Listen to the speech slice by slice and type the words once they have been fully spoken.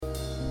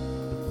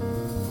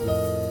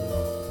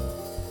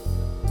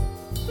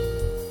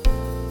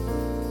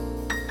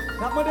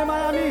Capement de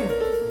Miami.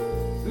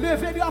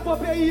 Levez drapeau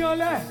pays en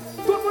l'air.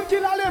 Tout le monde qui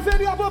l'a levé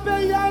drapeau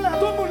pays en l'air.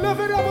 Tout le monde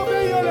levez drapeau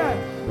pays en l'air.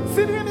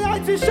 Si nous aimons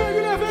Haïti, chérie,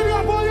 levez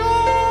drapeau yo.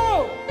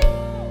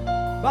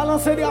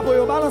 Balancez drapeau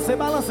yo, balancez.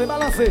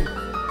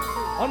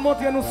 On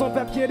montre nous son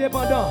peuple qui est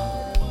dépendant.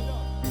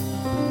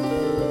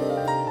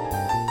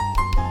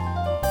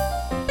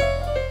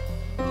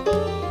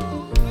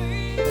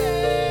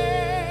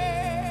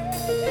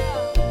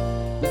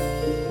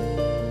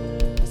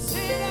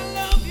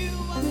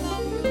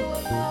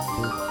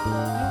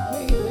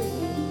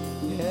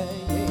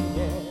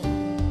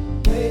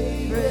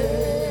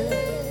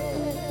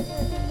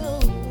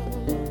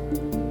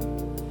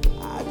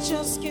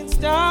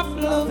 Stop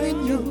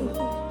loving you.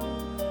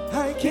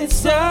 I can't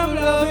stop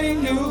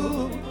loving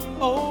you.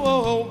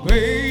 Oh,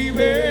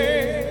 baby.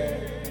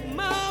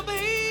 My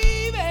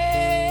baby.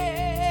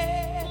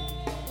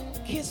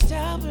 Can't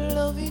stop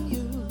loving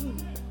you.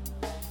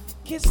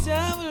 Can't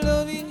stop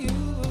loving you.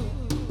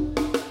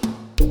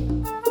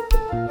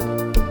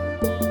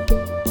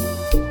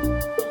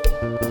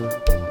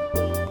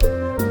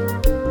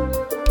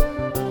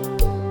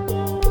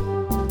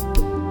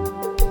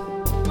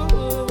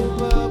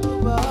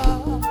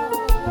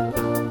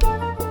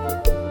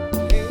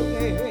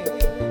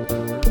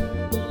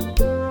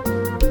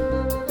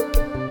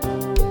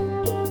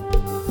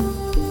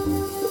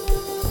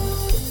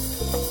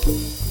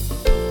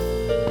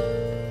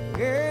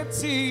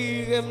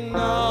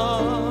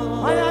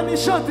 Miami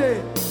chante.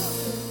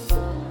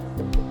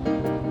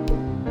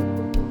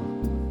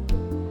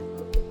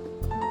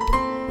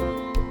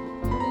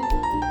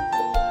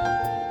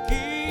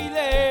 Qu'il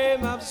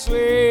aime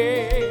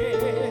absoué.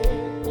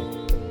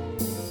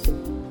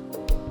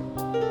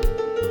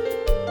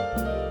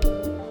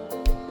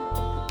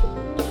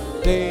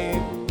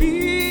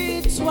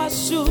 Baby, toi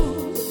chou.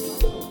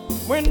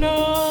 Moi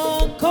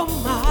non comme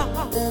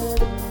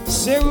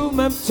c'est où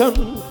même ton.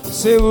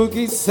 C'est vous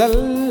qui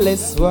seul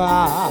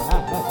l'espoir.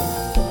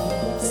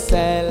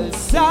 Celle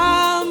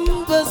ça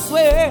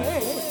besoin.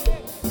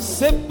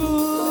 C'est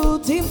pour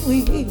dire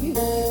oui.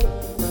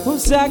 Pour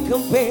ça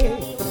camper.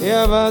 Et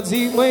avant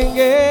dire moi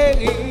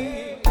guéri.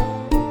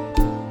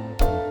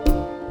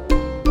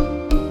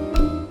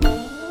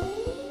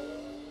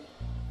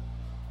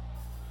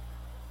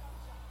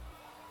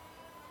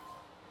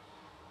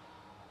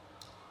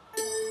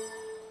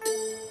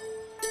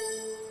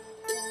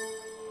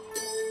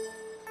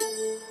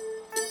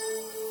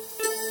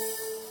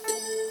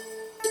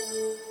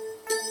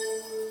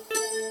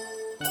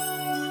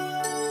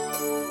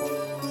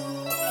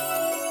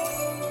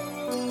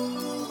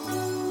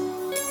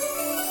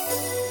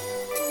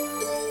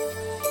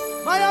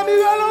 Miami,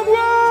 long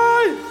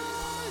way.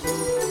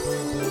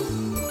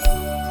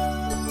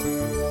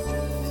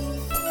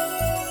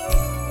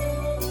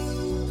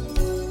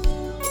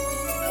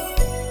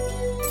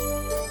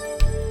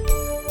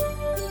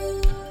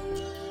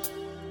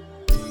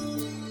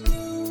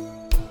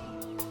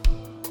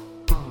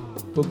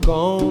 Pour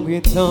combien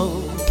de temps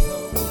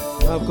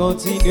m'a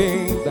continué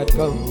battre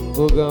comme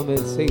pour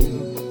commencer?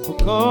 Pour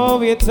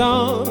combien de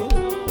temps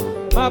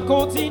m'a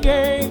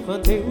continué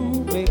fanter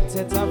ou mettre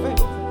tête avec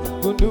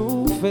pour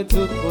nous faire tout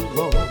le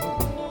monde?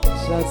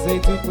 Ça c'est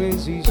tout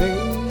préjugé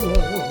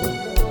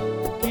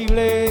qui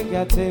voulait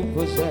gâter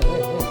prochain.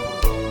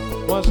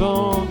 Moi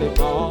j'en ai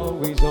marre,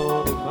 oui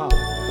j'en ai marre.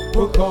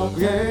 Pour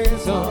combien de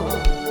temps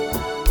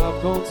m'a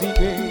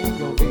continué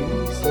qu'on vit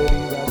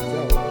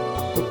célibataire?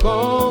 Pour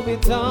combien de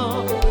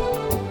temps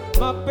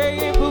m'a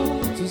payé pour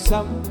tout ça?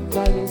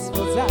 Pas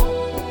responsable,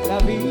 la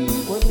vie,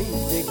 moi, mes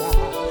dégâts.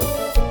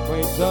 Moi,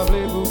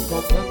 j'avais vous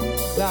comprendre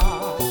ça.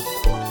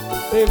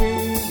 Baby,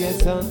 j'ai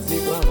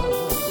sentiment.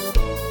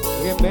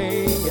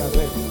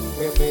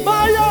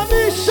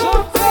 Miami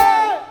chante.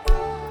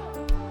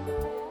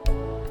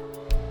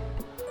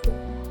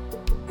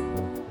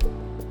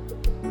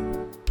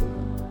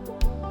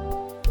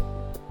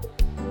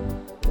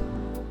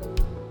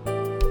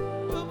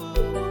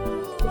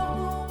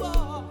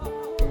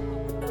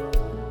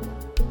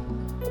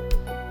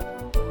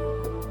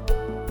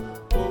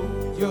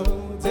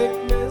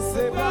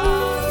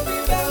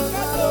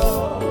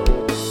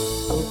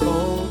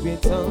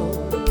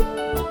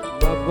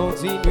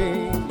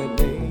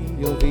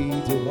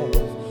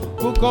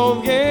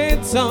 Combien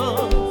de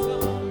temps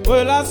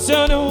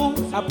relation nous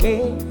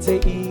après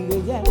c'est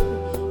irréel?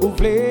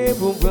 Ouvrez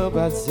pour prendre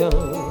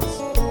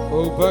patience,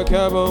 au pas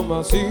qu'avant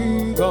ma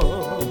substance.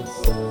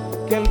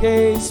 Quelle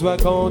que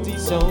soit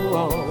condition,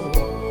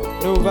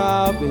 nous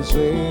va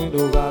jouer,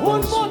 nous va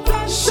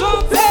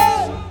chanter.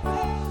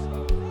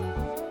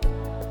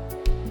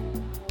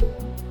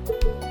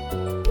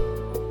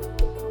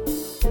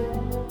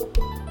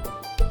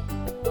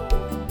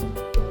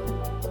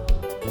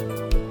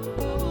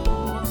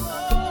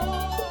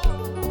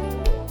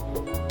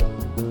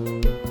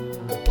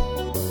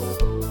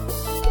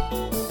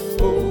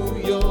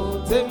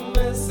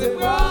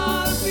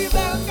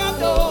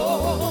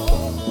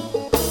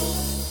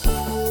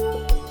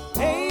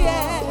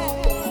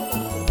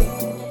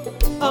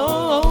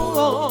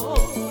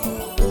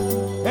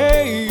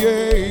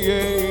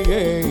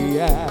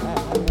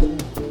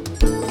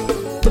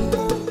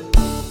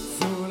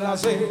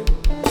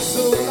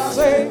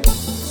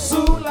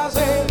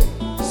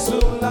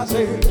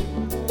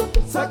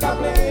 ça qu'a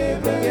plié,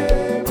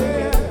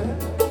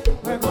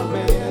 mais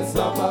combien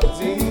ça va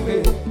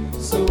tirer,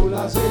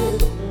 soulager,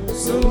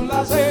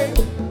 soulager,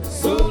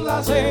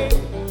 soulager,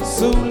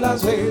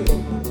 soulager,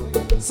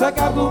 ça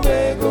qu'a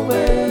goumé,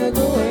 goumé,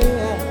 goumé.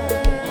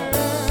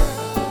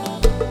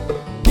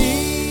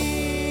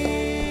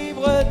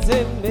 Libre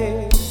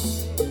d'aimer,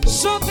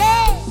 chanter.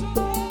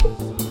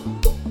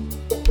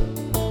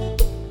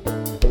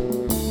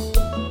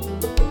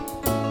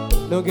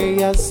 Nous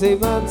gagnons assez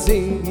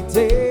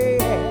maturité,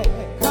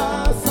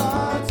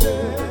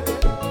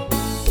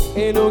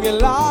 et nous gagnons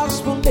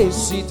l'âge pour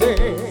décider.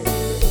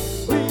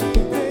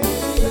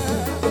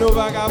 Nous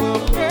vagabons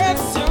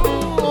pression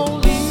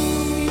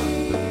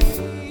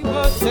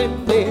libre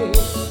d'aimer.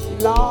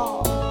 Là,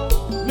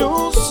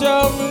 nous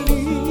sommes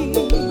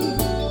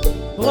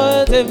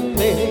libres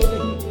d'aimer.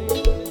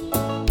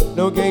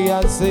 Nous gagnons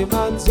assez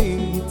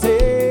maturité.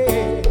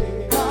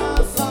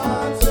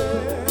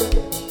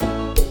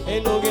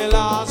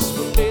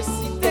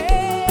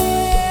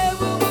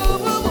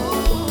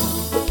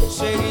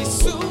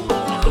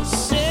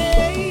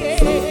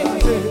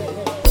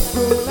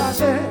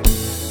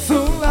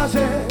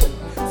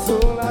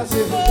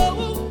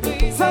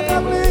 Ça qu'a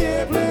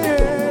plié, plié,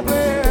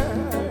 plié,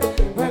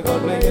 mais quand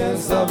plié,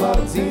 ça va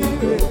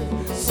tirer.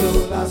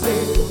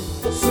 Soulager,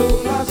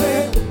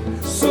 soulager,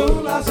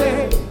 soulager,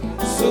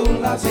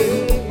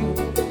 soulager,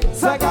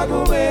 ça qu'a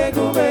goumé,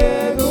 goumé,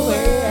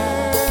 goumé.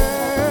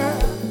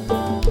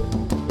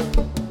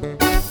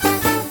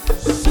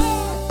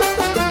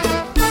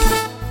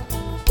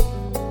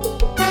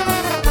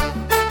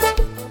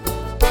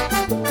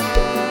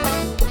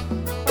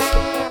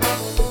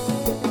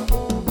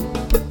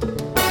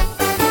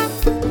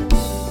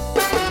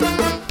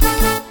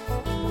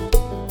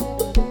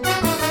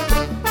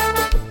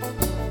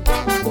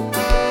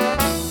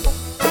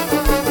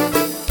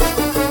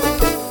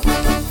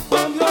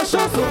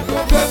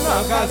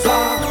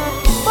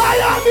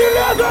 Miami,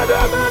 lève de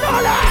main dans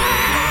l'air.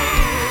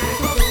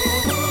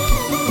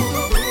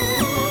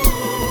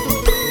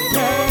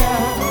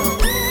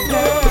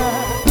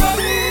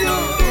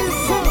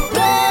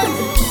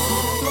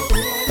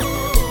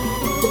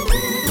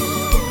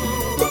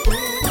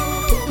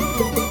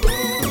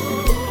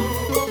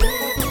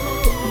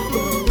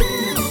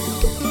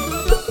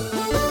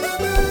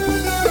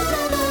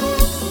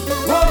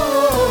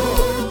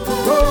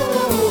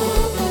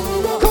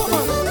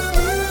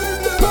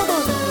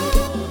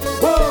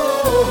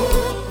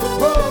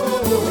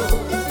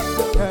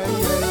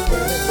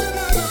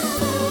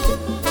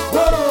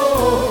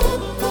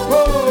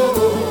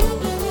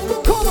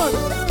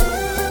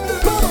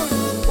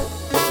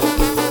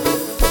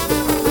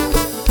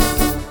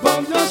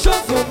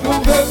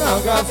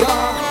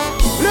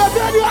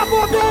 Levez du à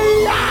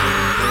pays.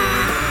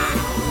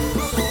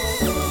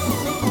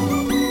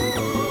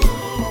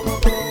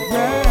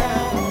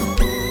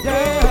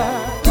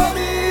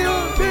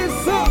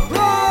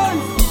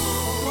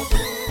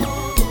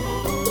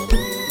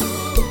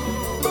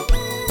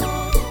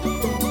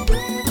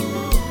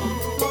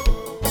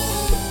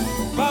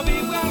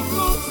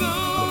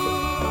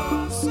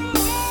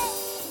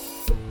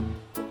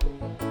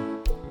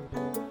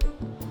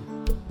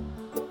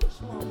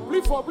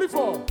 Plus fort, plus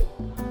fort.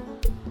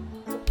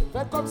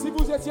 Faites comme si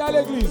vous étiez à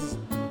l'église.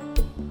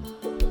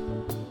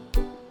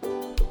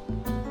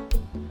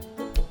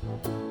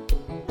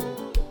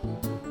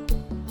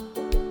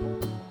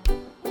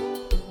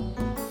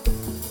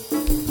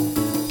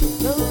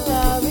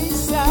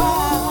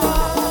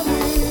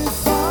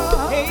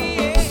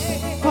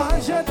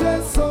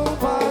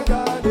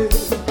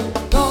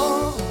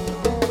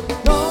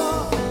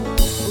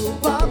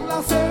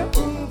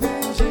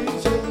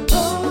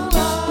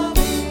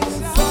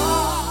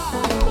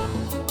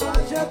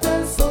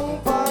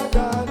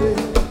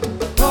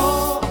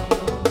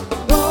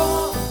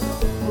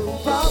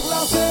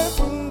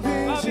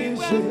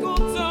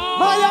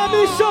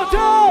 Miami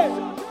chanter.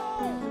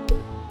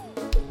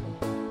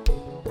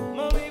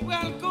 Mommy,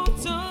 welcome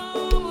to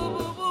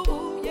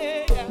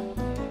yeah.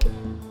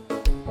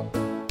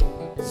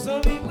 So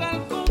we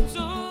welcome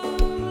to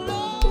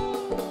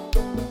love.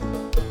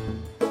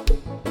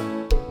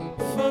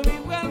 For me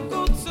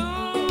welcome to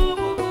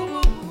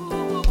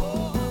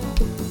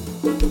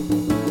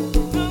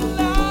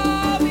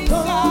love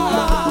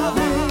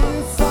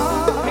is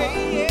all. Hey,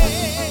 yeah.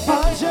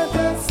 Pas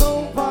jeter son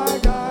pas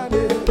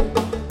garder.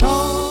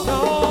 Non,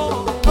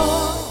 non,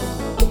 non.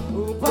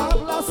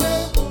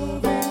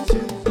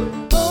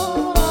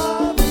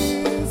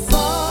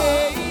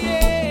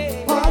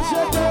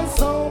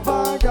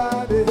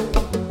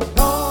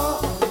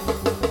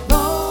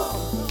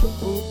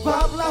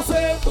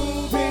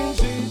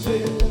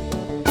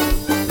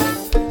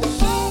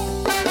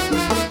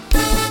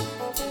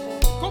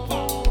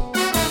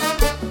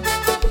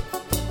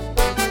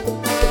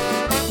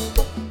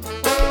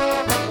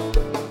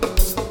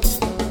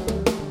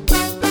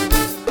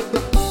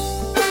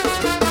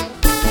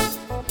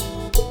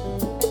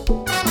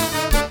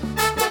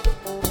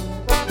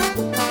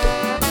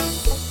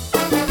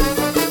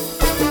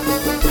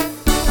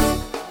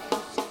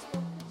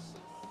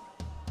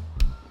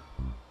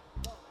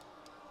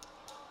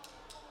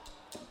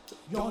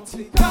 Yon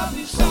ti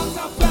kati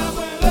chanta fè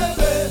mwen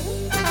leve.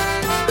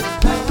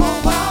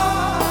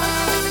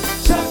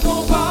 Chèk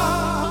kompa.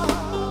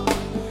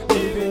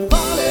 Li vin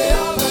pale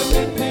avè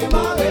min pi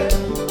mare.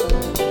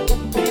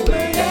 Li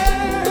pleye.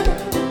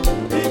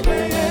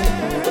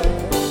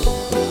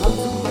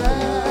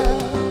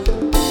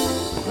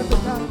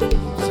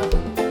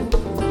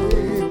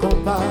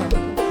 Kompa.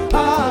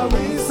 Ah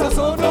oui, ça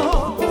son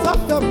nom. Ça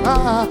fait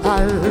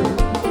mal.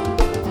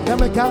 Y'a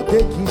me gade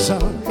qui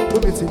chante. Pour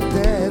mettre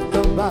tête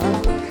en bas.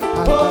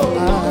 Oh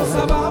non,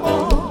 ça va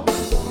bon.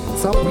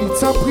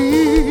 Tant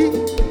pris,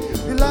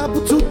 il a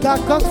pour tout ta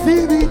cote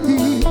fini.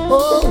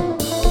 Oh,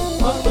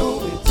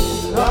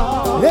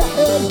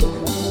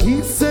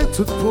 il sait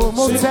tout pour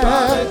mon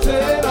tête.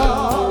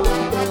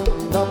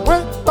 Dans moi,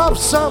 pas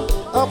champ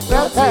en fait.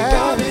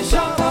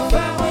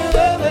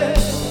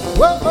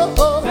 Oh, oh,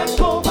 oh.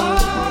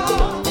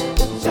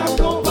 Chaque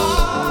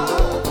combat.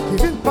 Il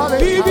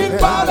vient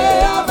parler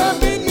avec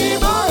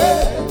Minimare.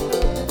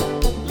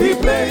 Il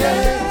playe.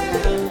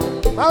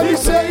 Ah, il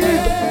sait.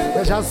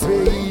 Just be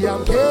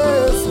young,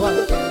 guess what?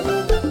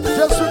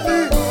 Just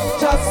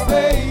be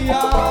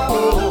young.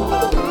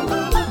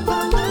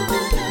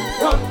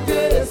 Young,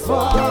 guess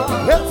what?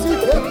 Let's see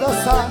him the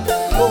sound.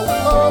 Oh,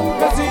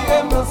 let's see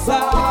him the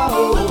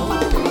sound.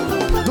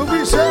 Do we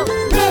show?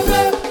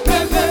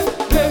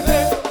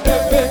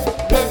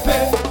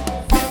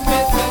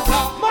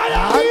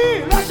 Miami,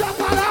 la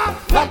chapala,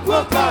 la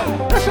cocaïne,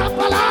 la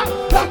chapala,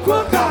 la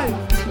cocaïne.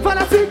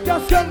 Fanatique,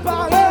 qu'est-ce qu'elle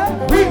parlait?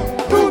 Oui,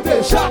 nous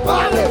déjà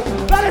parlé.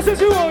 C'est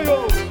du yo,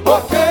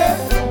 ok,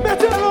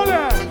 mettez-le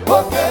là,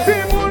 ok. Si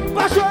moun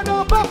pas jeune,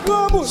 on pas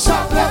comme moun.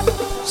 Chapelet,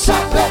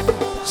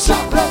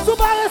 sous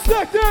pas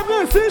respecter,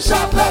 mais si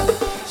chapelet,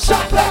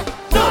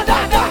 non,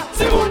 dada,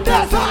 si moun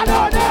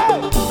désordonné.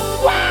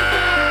 Ouais,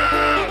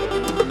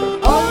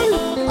 aïe,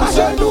 à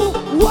genoux,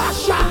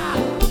 wacha.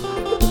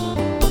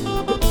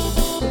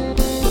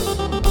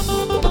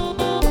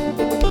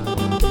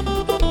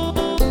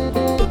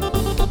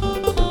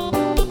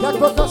 Y'a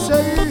quoi ta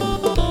chérie?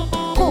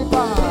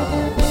 Compa.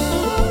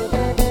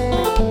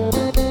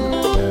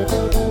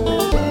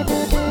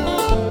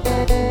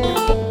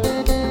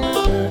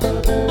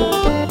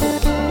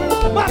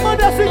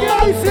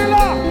 Ici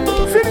là,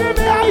 si les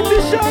mecs Haïti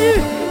chéri,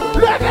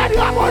 levez du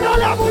amour dans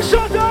la bouche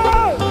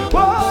chanteur.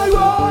 Woy,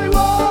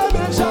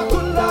 mais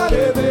Djakout l'a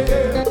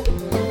réveillé.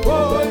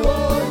 Woy,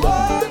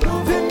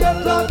 nous venons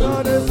de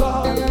dans des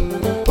hommes.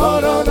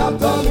 Pendant la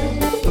famille,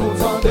 nous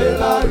tendez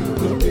la rue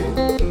bloquée.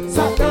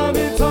 Ça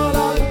camille dans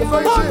la rue, on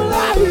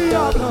la rue à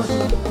blanche.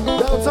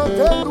 Dans ton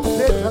cœur, nous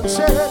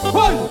déclencher.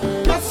 Woy,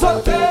 y'a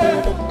sauté.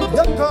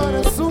 Y'a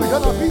connaît sous, y'a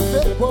la vie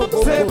fait pour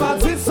vous. C'est pas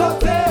dit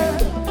sauter.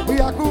 Oui,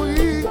 à courir.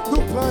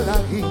 La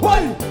vie.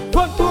 Oui,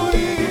 bon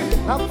courir.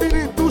 La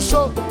fini tout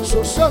chaud.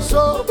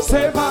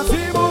 C'est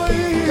parti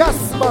mourir.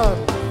 Yes, man.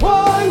 Oui,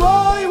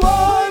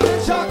 mais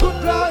Djakout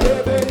l'a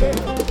réveillé.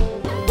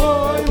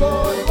 Oui,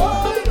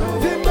 nous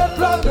vîmes mettre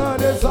la dans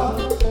des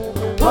hommes.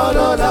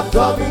 Pendant la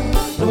famille,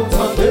 nous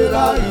tendez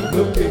la rue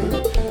bloquée.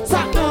 Ça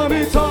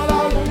camille dans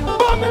la rue.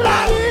 Bon, la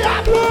rue à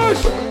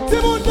gauche. Si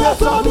vous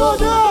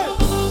descendez.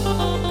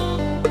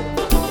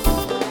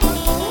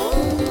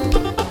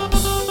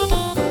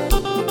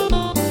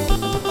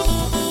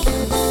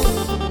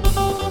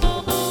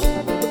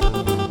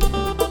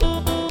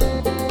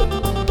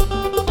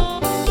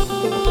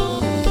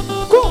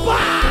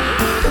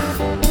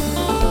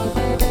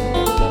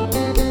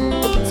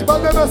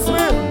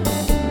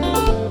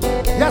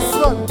 Yes,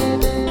 Lord.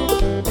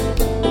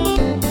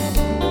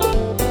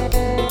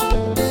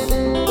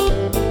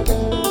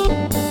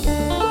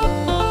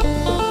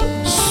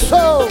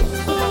 So,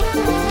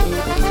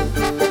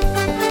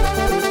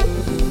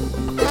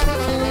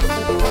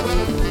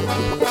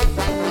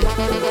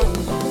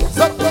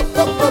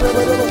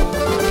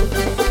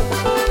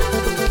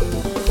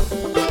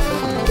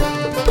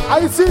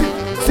 Haïti,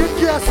 c'est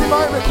qui a si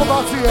mal me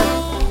combattre.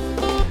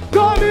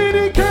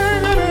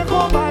 Dominicain, mes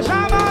combats,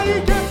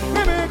 Jamaïcain,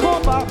 mes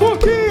combats, pour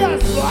qui est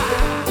soir?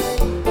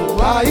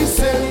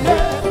 Haïtien,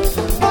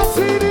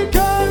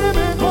 Martiniquais,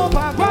 mes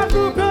combats,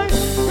 Guadeloupéen,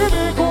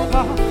 mes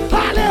combats.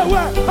 Allez,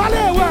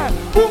 ouais,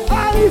 pour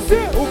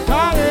Haïtien, ou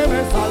carré,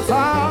 mes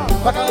salsa.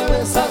 Pas carré,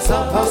 mes salsa,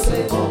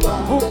 passez combat.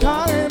 Pour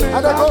carré, mes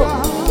salsa.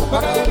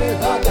 Pas carré, mes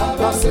salsa,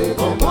 passez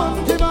combat.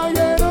 Qui m'a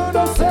yé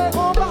de ces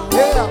combats?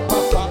 Yeah,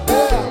 papa,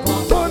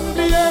 ton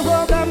billet,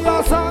 vous n'aimez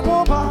pas ça,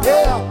 combat.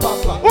 Yeah,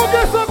 papa. Ou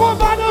que ce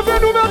combat ne veut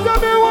nous mettre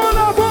de on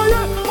a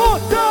voyé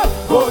monter.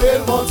 Voyez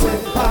monter,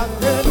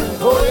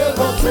 voyez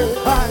monter,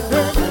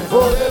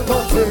 voyez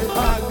monter,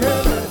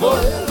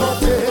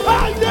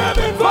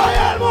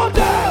 voyez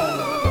monter.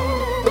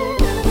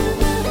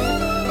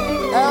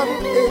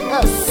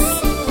 M.A.S.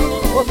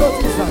 Auto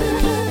design.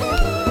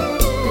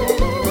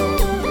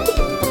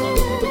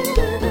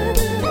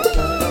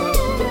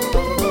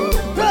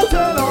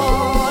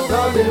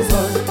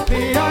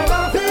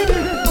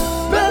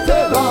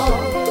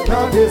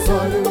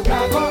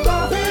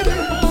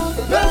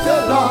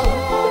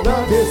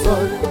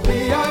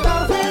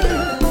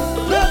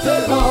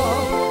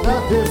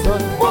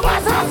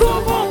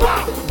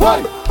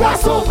 Ouais,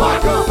 garçon pas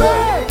camper.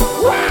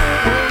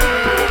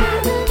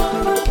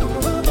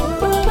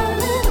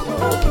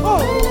 Oh,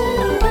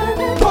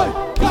 ouais,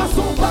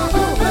 garçon pas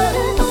camper.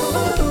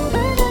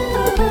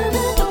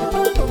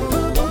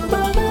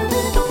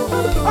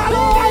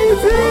 Allô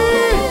Haïti,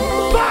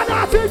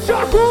 fanatique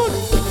Djakout.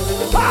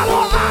 Allô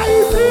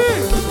Haïti,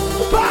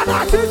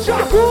 fanatique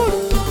Djakout.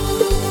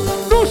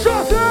 Nous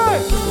chanter,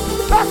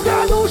 est-ce que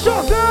nous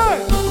chanter?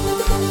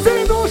 Si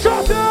nous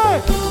chanter,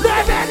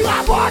 levez la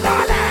voix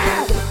dans l'air.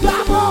 La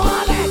voix en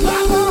l'air, la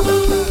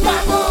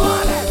voix en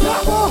l'air,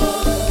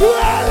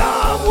 la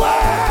voix.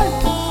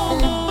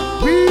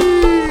 Oui.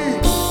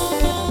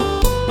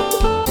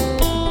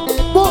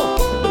 Bon,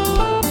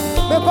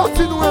 mais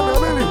parti nous aimer,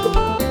 Amélie.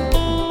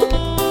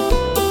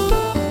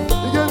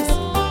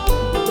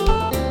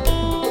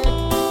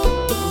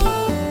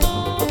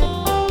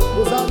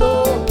 Nous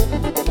allons.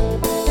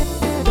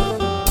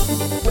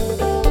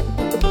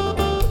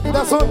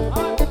 Son.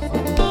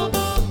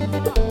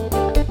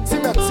 6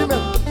 mètres, 6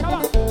 mètres.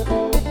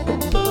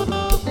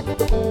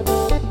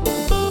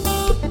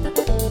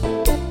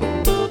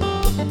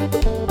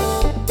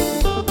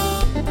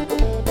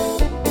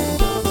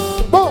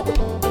 Bon.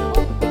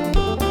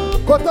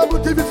 Quand vous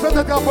qui vite fait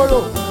des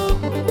drapeaux,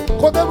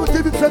 quand vous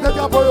qui vite fait des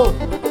drapeaux,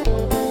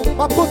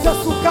 ma pote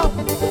sous cap,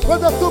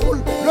 quand tout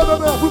le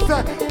même vous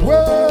fait,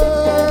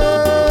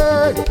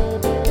 ouais.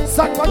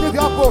 Ça pas de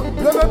drapeau,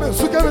 le même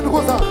sous Kevin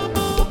Rosa.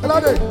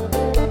 Regardez.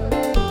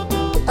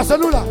 A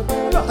celui-là,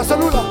 a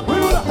celui-là,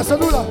 a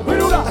celui-là,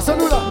 a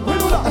celui-là,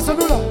 a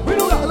celui-là.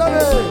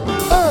 Allez,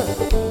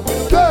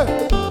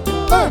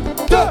 1,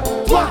 2,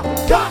 3,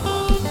 4.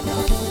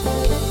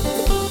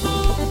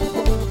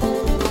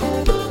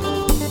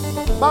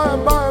 Bam,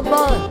 bam,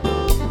 bam.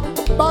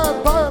 Bam,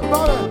 bam,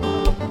 bam.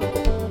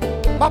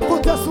 Ma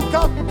pote sous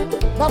cap,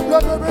 ma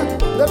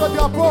le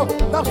drapeau,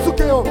 ma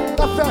soukéo,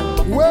 ma fait,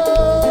 ouais.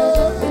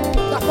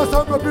 La face un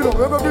peu plus long,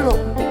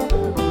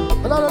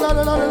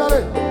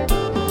 Allez.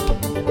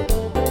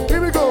 Here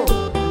we go.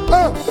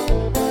 1,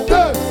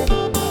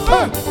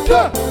 2,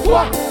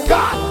 3, 4.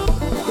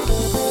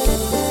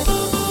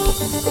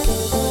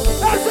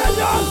 El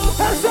Señor,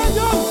 el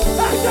Señor,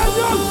 el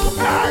Señor,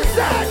 el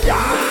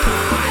Señor.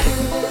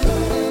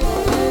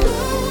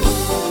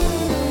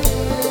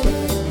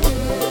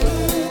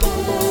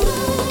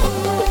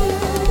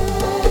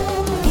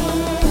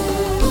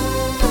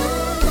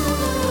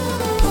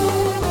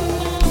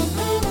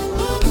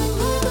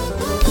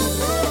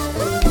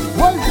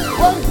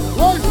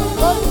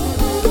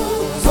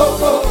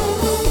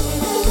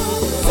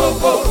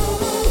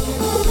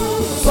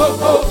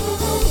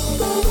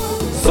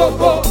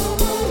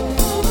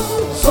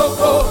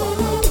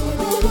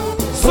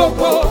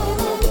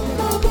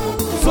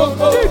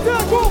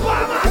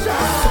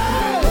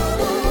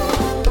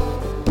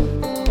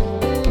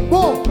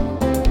 Bon,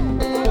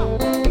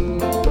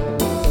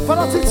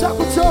 fanatique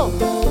Djakout,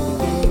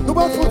 nous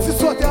allons faire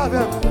sauter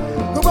avec.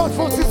 Nous allons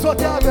faire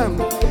sauter avec.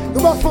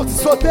 Nous allons faire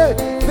sauter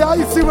vers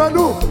ici où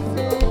nous.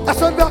 Est-ce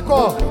qu'on est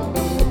d'accord?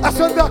 Est-ce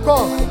qu'on est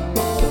d'accord?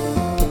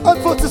 On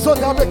faut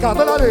sauter avec.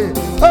 Allez,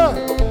 1,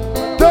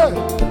 2,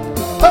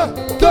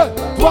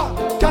 3,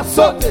 4,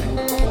 sauter,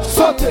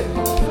 sauter,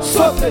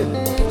 sauter,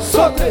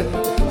 sauter,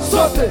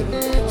 sauter,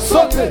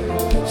 sauter,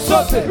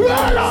 sauter.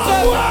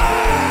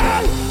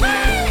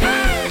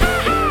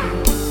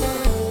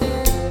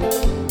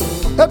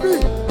 Et puis,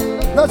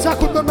 le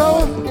Djakout de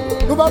Méon,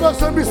 nous allons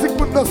faire une musique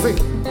pour danser.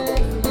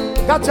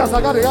 Regardez.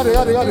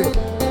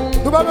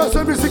 Nous allons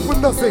faire une musique pour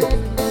danser.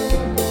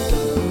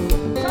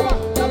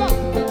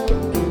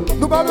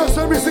 Nous allons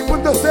faire une musique pour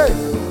danser.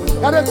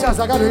 Regardez.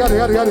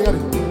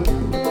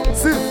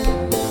 Si.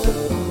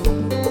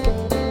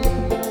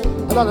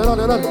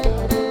 Allez.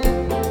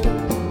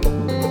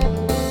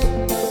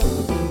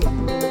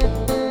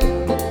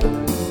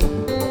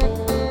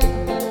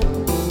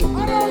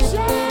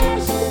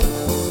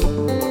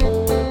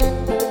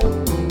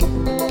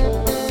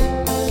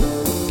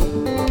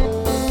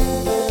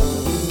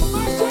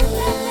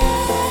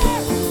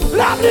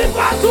 La pluie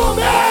va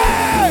tomber,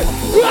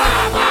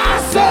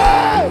 ramasser.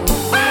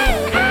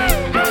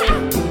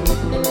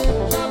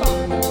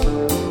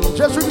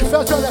 Jésus lui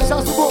fait la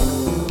chasse bon.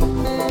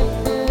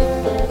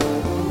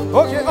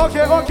 Ok.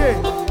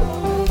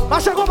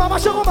 Marchez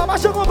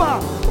combat.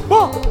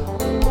 Bon.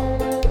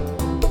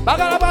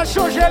 Bagala va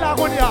changer la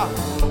ronia.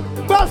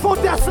 Bal font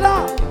Tesla.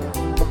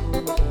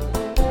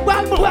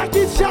 Bal moi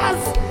qui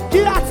jazz, qui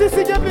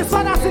artiste qui est plus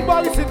fanatique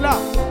par ici là.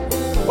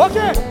 Ok.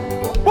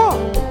 Bon.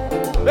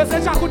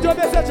 Monsieur Djakout,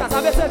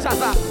 monsieur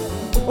Jazz.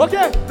 Ok,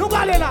 nous allons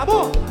aller là.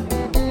 Bon.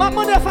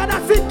 Maman des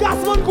fanatiques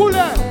garçons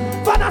couleur.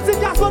 Fanatique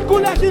garçon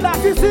couleur qui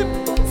l'artiste.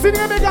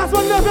 Signé mes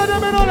garçons lever de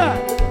main là.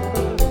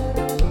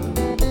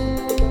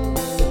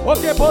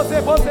 Ok,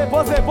 posez.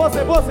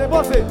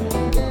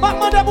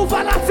 Maman de vous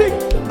fanatique.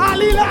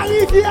 Ali la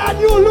rivière,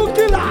 New Look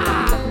là.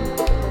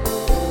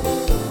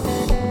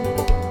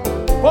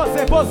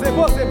 Posez.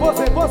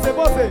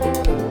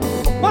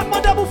 Maman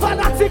de vous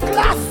fanatique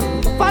classe.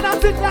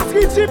 Fanatique classe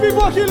qui tue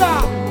Bibo qui là.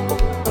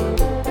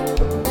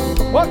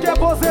 Ok,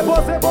 posez.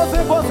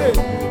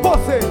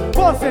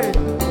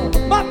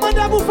 Maintenant,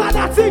 de vous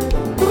fanatique,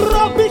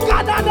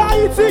 Tropicana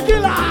d'Haïti qui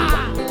là.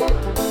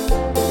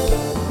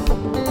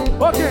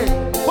 Ok,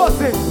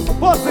 posez.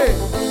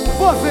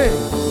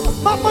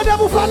 Maintenant, de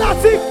vous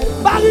fanatique,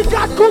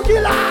 barricade kou qui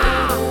là.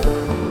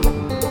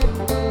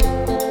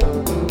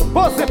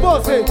 Posez.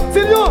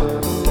 Silio,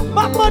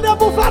 maintenant, de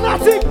vous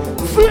fanatique,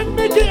 Fuit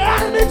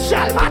Michael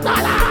Michel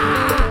Matala.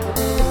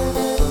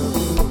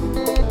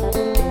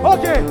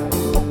 Ok,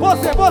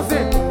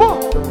 posez. Bon,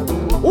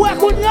 où est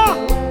Kounia?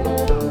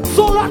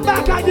 Son l'autre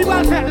bagaille qui va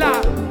le faire là.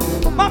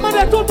 Maman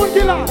de tout le monde qui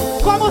est là.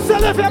 Commencez à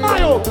lever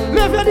maillot,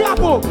 lever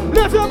drapeau,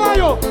 lever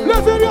maillot,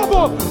 lever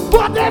drapeau.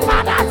 Pour des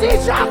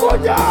fanatiques,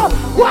 Djakout.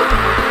 Ouais!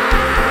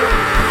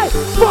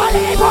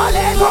 Voler.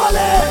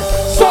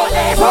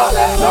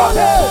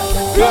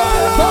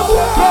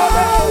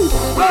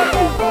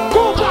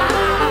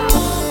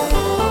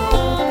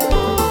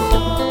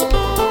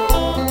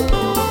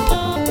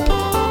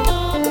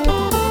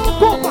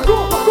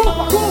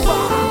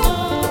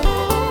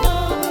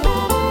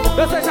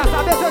 Descez ça.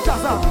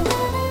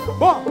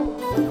 Bon.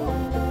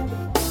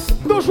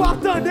 Toujours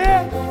attendez.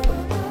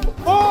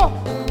 Oh,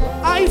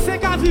 Haïtien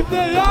qui vit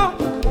derrière,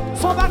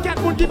 son paquet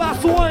de monde qui va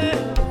soigner.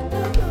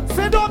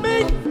 C'est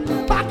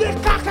Dominique, pas de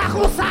caca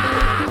comme ça.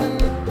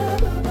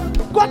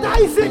 Quand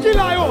Haïtien qui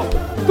là,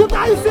 tout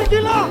Haïtien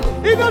qui là,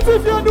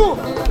 identifiez-nous.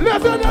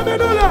 Levez les mains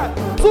dans l'air.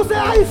 Sous ces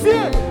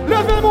Haïtiens,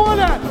 levez-moi en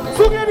l'air.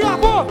 Sous les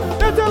drapeaux,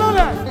 mettez-le en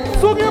l'air.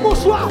 Sous les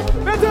mouchoirs,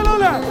 mettez-le en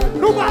l'air.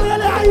 Nous parlons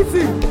les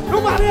Haïti.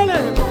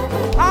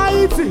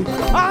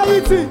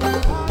 Haïti.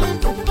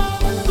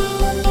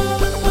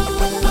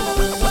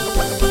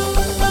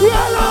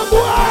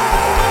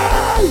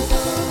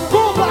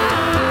 Compa.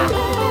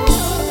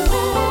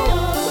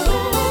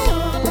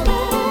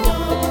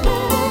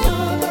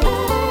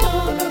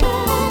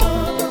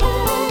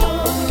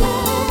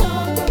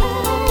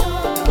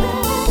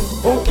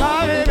 O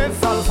carré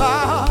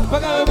salsa,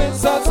 Pagarme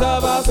salsa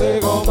va se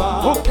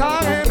compa. o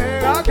carré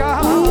raga,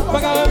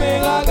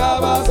 Pagarme raga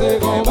va se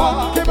compa.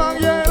 que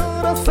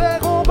mangueira se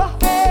compa.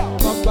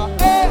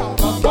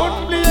 Don't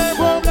oublier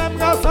problème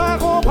dans sa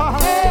compa.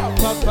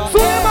 Sous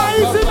les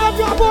maïs, il met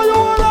pas pour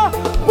là.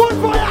 Bon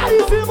voyage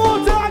ici,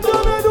 monter à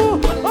nous.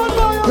 On va y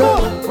aller.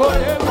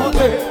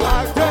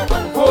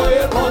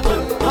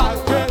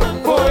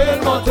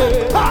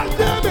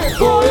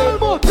 Faut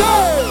monter.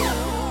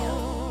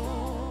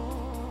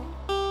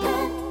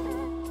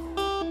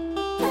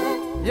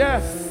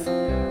 Yes.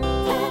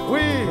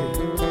 Oui.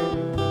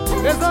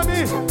 Les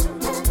amis,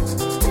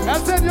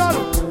 El Seigneur,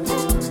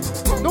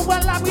 nous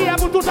prenons la prière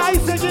pour tout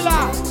Haïtien qui est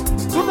là.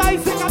 Tout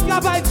Haïtien qui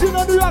travaille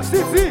dans New York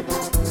City,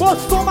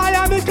 Boston,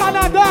 Miami,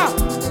 Canada.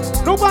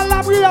 Nous prenons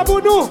la prière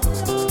pour nous.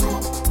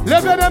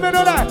 Levez les mains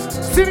là.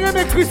 Si nous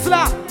aimons Christ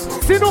là,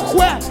 si nous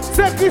croyons,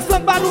 c'est Christ qui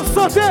va nous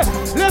santé.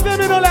 Levez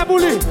les mains là pour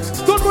lui.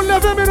 Tout le monde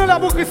levez les mains là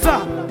pour Christ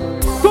là.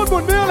 Tout le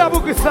monde met là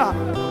pour Christ là.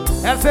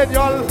 El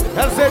Seigneur.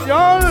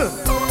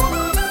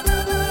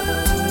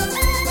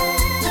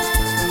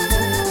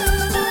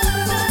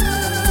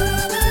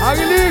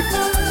 Arilik,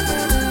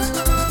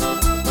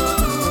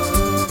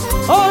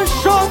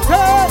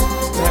 enchanté.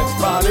 Laisse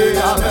parler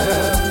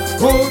avec,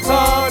 pour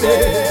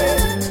t'aider.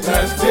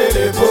 Laisse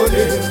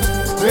téléphoner,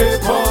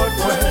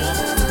 répondre-moi.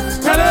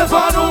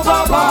 Téléphone ou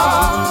papa,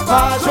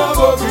 pas j'en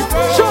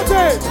m'occuper.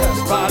 Chantez.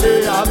 Laisse parler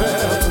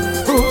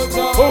avec, pour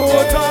t'aider.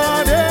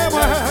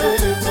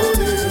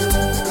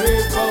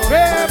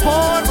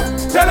 Répondre.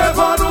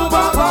 Téléphone ou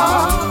papa,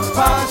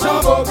 pas j'en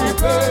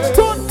m'occuper.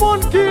 Tout le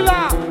monde qui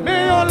l'a,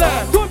 mais on l'a.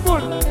 Tout le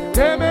monde,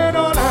 les mains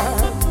dans l'air.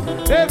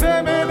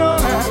 Levez mes dans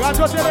l'air.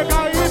 Radio Télé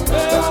Caraïbes,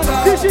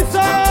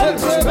 Digicel.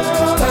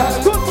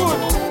 Tout le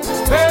monde,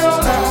 mais on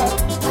l'a.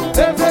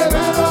 Levez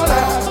mes dans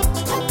l'air.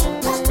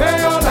 Mais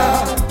on l'a.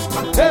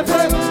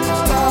 Levez mes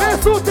dans l'air. Mais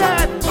sous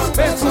tête.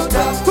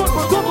 Tout le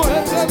monde.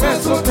 Mais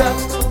sous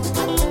tête.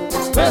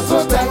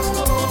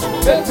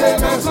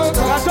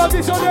 Radio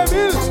Vision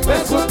 2000.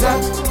 Mais sous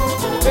tête.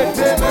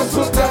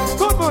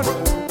 Tout le monde.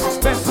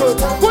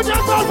 Vous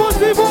n'avez pas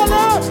aussi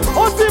volé.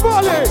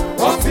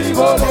 On s'y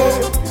volait,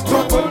 tout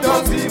le monde on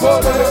s'y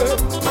volait.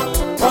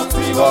 On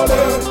s'y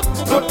volait,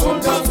 tout le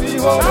monde on s'y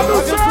volait.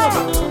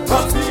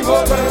 On s'y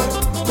volait,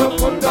 tout le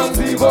monde on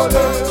s'y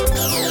volait.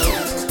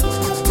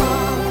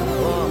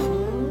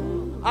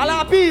 À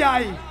la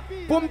pillaille,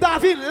 pour me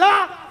David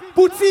là,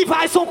 pour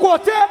Tivaille son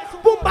côté,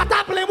 pour me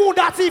battre les monde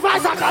à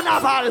Tivaille sa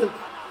carnaval.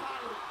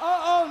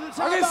 Oh,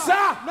 c'est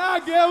ça. Na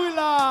guerre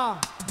là.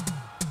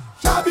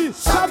 Chabi.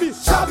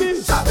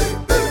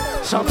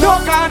 Champion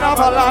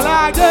carnaval à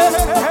la guerre.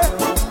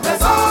 Les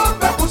hommes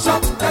de couchant.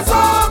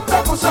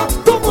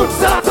 Tout le monde,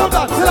 c'est la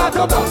tendance.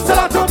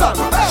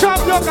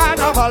 Champion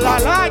carnaval à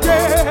la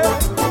guerre.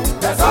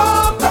 Les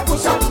hommes de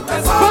couchant.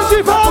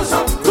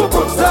 Tout le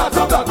monde, c'est la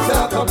tendance.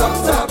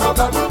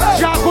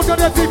 Djakout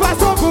de Tivaille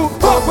son coup.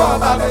 Pourquoi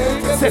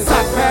m'aller? C'est ça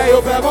que fait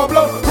au père mon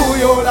blanc. Pour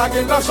yo la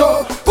gueule dans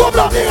chaud. Pour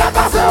blanc, il a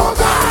passé au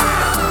gars.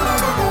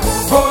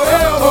 Boé,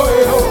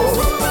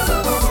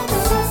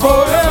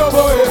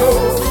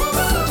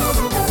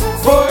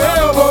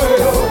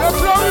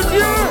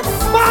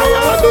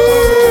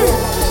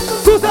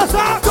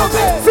 ça,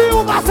 si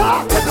on va ça,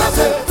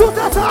 tout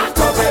ça,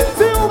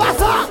 si on va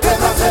ça,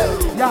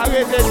 y'a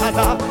arrêté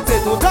Tata,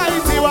 c'est tout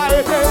Haïti ou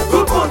arrêté, tout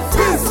le monde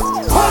fils,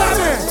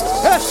 voilà,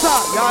 et ça,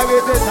 y'a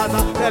arrêté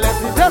Tata, elle est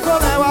si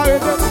désolée ou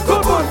arrêté, tout le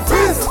monde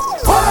fils,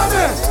 voilà,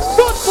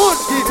 tout le monde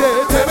qui te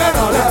met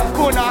dans l'air,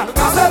 pour la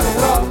casser,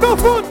 tout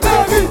le monde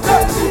vérité,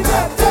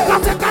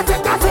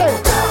 casser,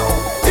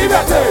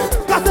 liberté,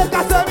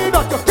 casser,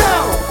 minute,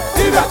 cœur,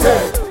 liberté,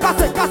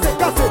 casser,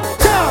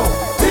 cœur,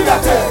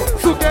 liberté,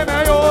 souke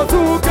meyo,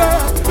 souke,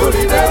 nous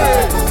libérer,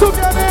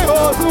 souke meyo,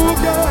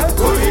 souke,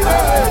 nous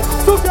libérer,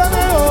 souke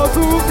meyo,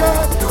 souke,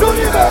 nous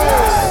libérer.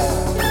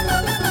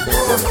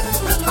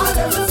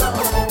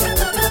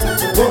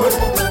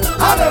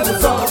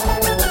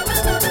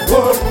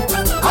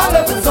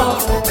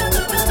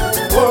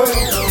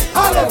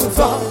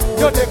 Allez-vous-en,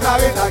 yo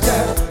déclaré la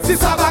guerre. Si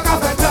ça va qu'à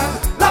faire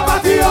la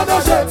partie en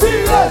danger,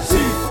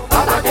 tirez-y.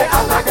 Attaquez.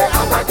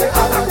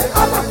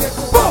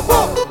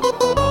 Bon.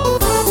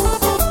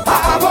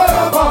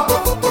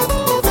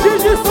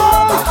 Gigi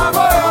Soul.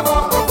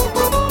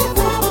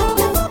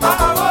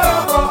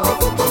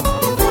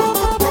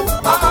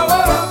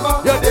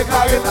 Yo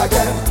déclaré la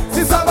guerre.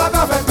 Si ça va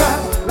qu'à faire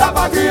la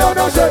partie en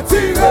danger,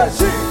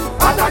 tirez-y.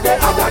 Attaquez.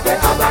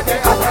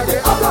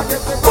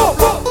 Bon.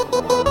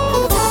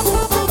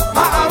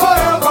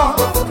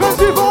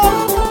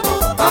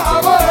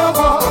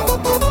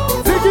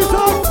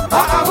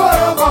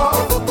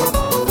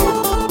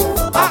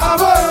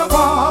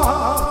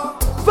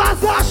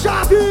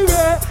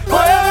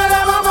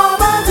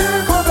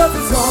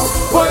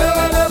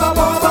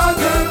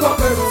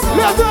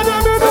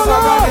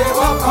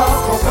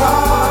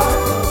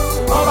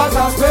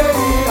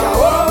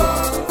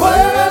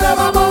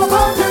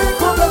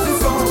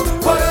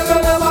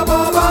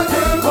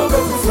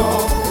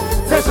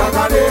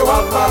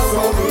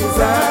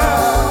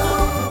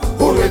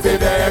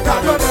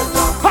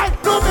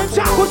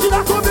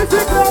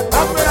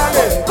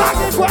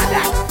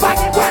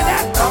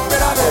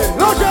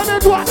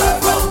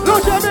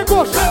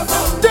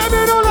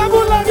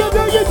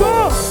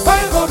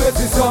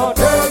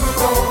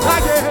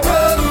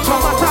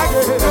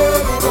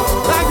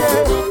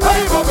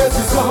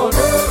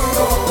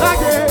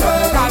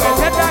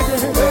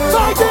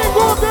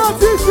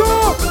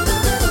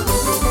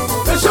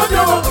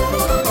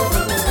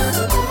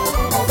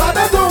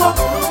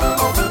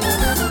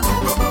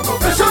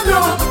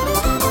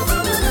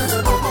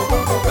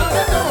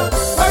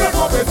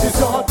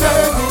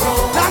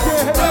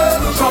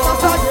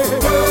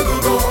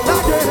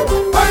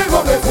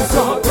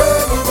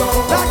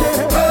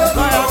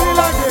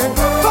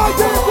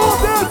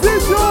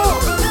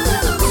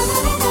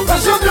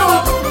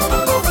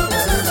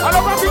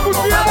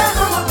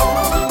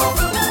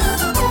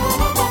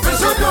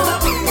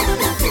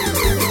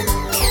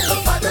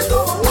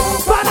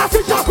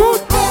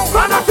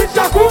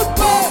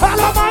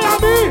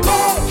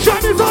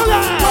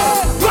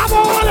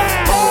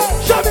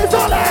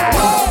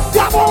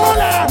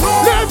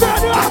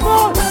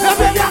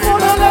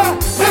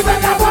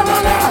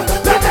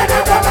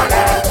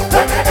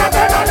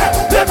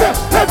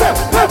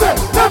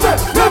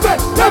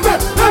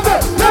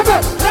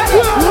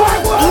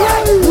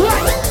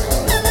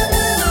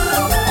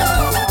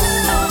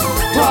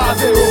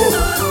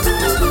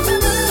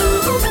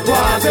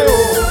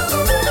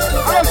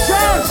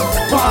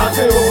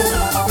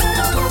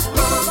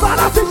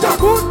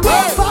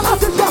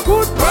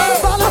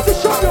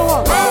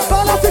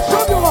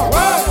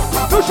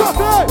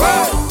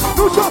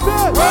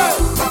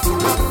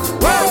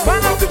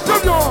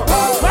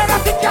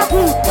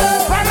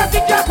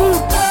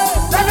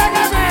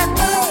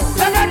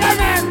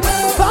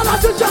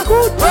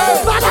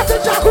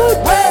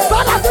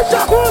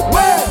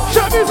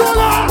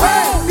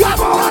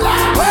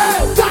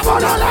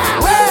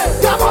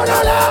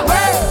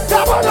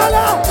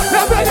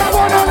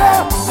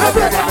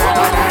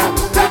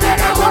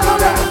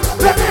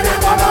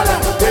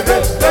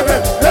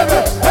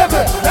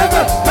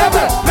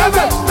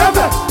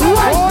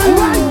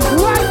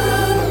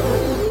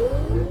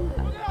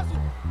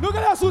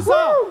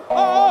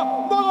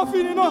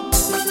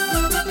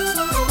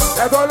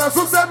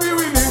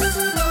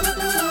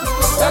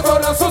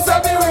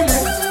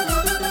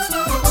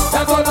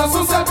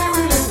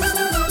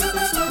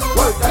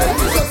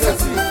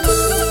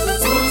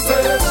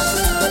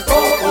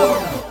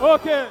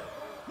 Ok,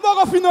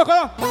 Moro fino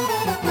quoi.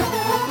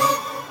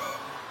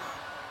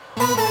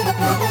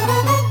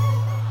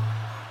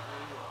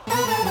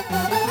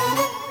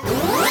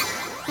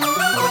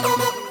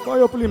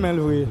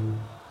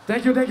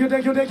 Thank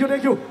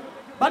you.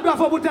 Bad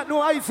bravo pour tête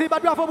nous haïtiens,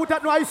 bad bravo pour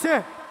tête nous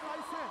haïtiens.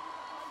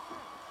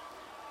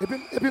 Et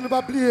puis nous pas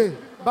oublier.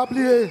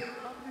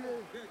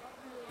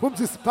 Pour me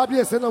dire, pas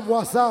bien, c'est dans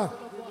moi ça,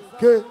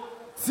 que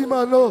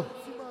Simano,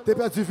 t'es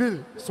perdu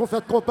ville, sont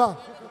fêtes compas.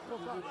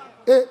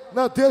 Et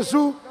dans 2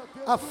 jours,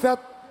 à fête,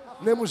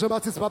 nous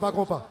Jean-Baptiste Papa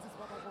compas.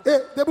 Et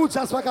des bouts de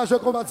chasse pas qu'à jouer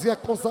compas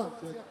direct comme ça,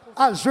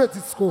 à jouer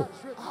disco.